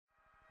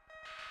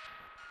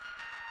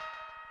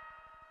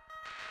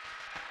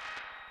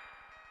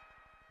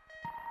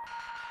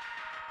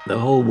The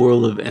whole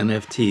world of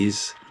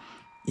NFTs,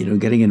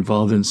 getting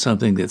involved in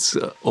something that's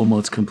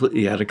almost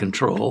completely out of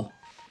control,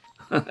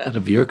 out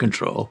of your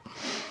control,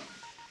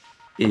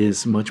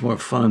 is much more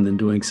fun than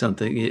doing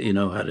something you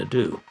know how to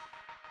do.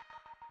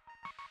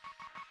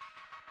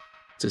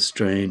 It's a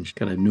strange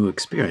kind of new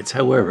experience.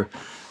 However,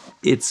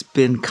 it's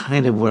been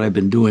kind of what I've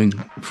been doing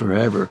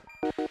forever.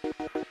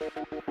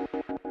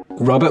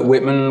 Robert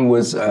Whitman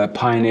was a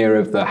pioneer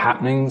of the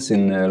happenings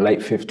in the late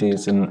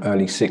 50s and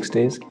early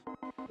 60s.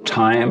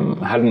 Time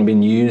hadn't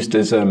been used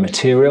as a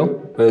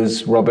material,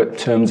 as Robert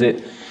terms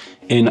it,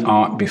 in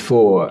art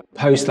before.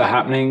 Post the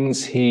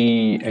happenings,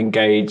 he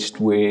engaged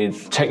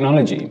with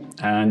technology,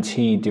 and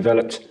he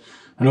developed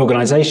an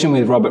organization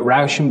with Robert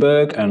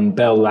Rauschenberg and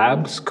Bell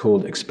Labs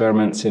called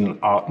Experiments in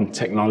Art and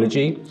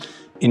Technology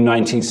in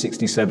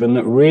 1967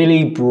 that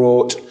really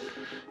brought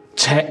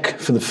tech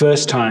for the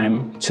first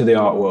time to the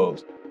art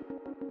world.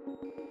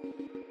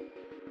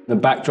 The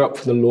backdrop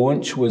for the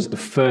launch was the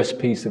first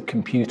piece of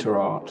computer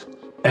art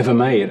ever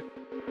made.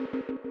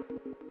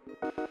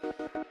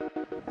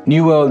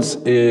 New Worlds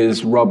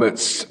is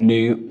Robert's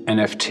new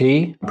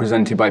NFT,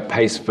 presented by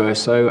Pace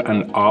Verso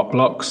and Art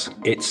Blocks.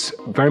 It's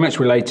very much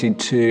related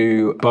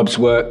to Bob's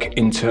work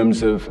in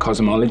terms of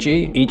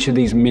cosmology. Each of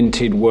these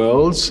minted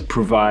worlds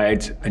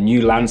provide a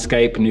new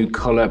landscape, a new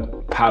color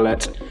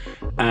palette,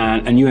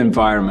 and a new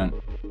environment.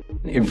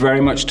 It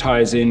very much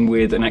ties in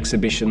with an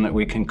exhibition that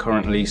we can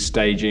currently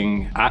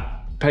staging at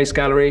Pace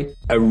Gallery,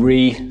 a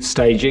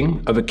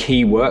re-staging of a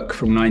key work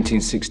from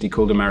 1960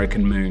 called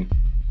American Moon.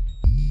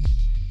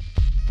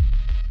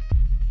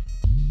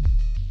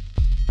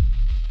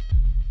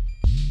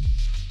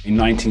 In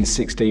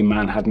 1960,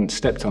 man hadn't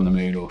stepped on the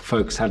moon, or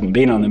folks hadn't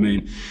been on the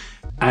moon,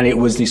 and it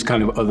was this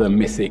kind of other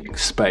mythic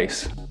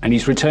space. And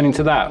he's returning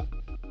to that.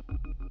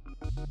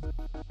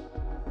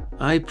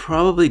 I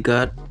probably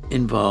got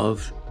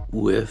involved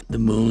with the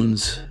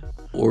moon's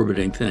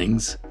orbiting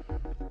things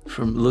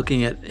from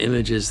looking at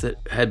images that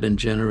had been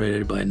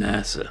generated by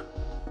NASA.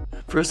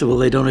 First of all,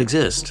 they don't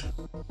exist.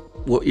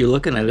 What you're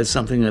looking at is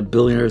something 1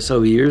 billion or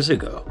so years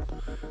ago.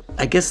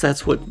 I guess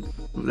that's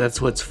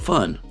what's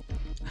fun.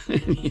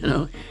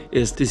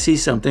 Is to see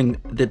something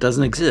that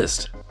doesn't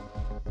exist.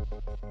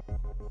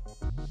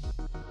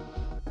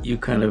 You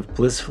kind of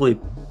blissfully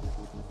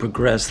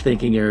progress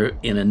thinking you're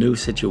in a new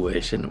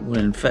situation when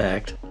in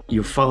fact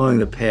you're following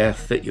the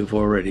path that you've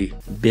already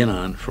been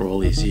on for all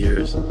these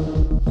years.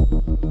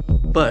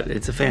 But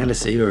it's a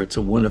fantasy, or it's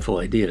a wonderful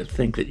idea to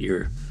think that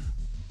you're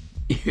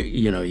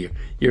in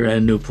a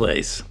new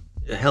place.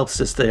 It helps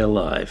to stay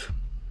alive.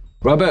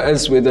 Robert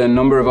is with a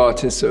number of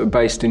artists that are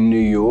based in New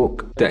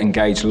York that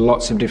engage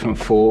lots of different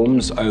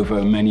forms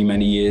over many,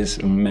 many years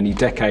and many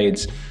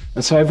decades.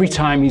 And so every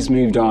time he's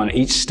moved on,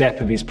 each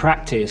step of his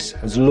practice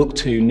has looked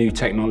to new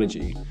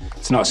technology.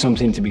 It's not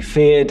something to be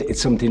feared,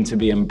 it's something to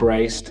be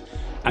embraced,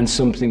 and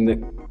something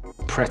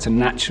that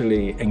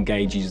preternaturally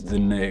engages the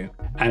new.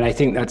 And I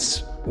think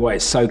that's why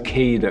it's so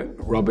key that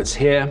Robert's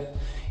here,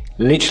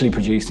 literally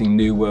producing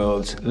new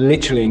worlds,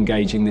 literally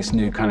engaging this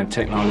new kind of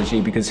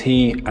technology, because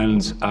he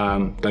and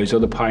those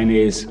other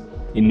pioneers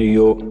in New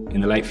York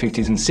in the late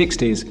 50s and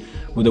 60s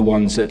were the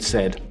ones that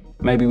said,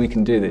 maybe we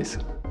can do this.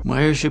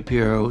 Meyer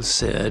Shapiro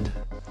said,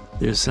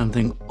 there's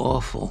something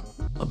awful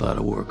about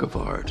a work of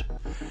art,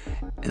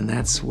 and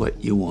that's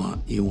what you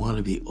want. You want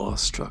to be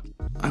awestruck.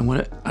 I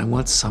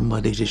want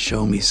somebody to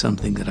show me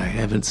something that I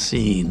haven't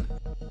seen.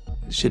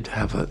 It should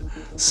have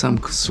some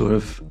sort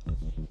of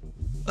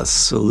a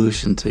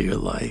solution to your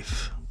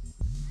life,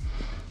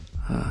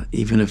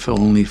 even if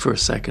only for a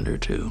second or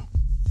two.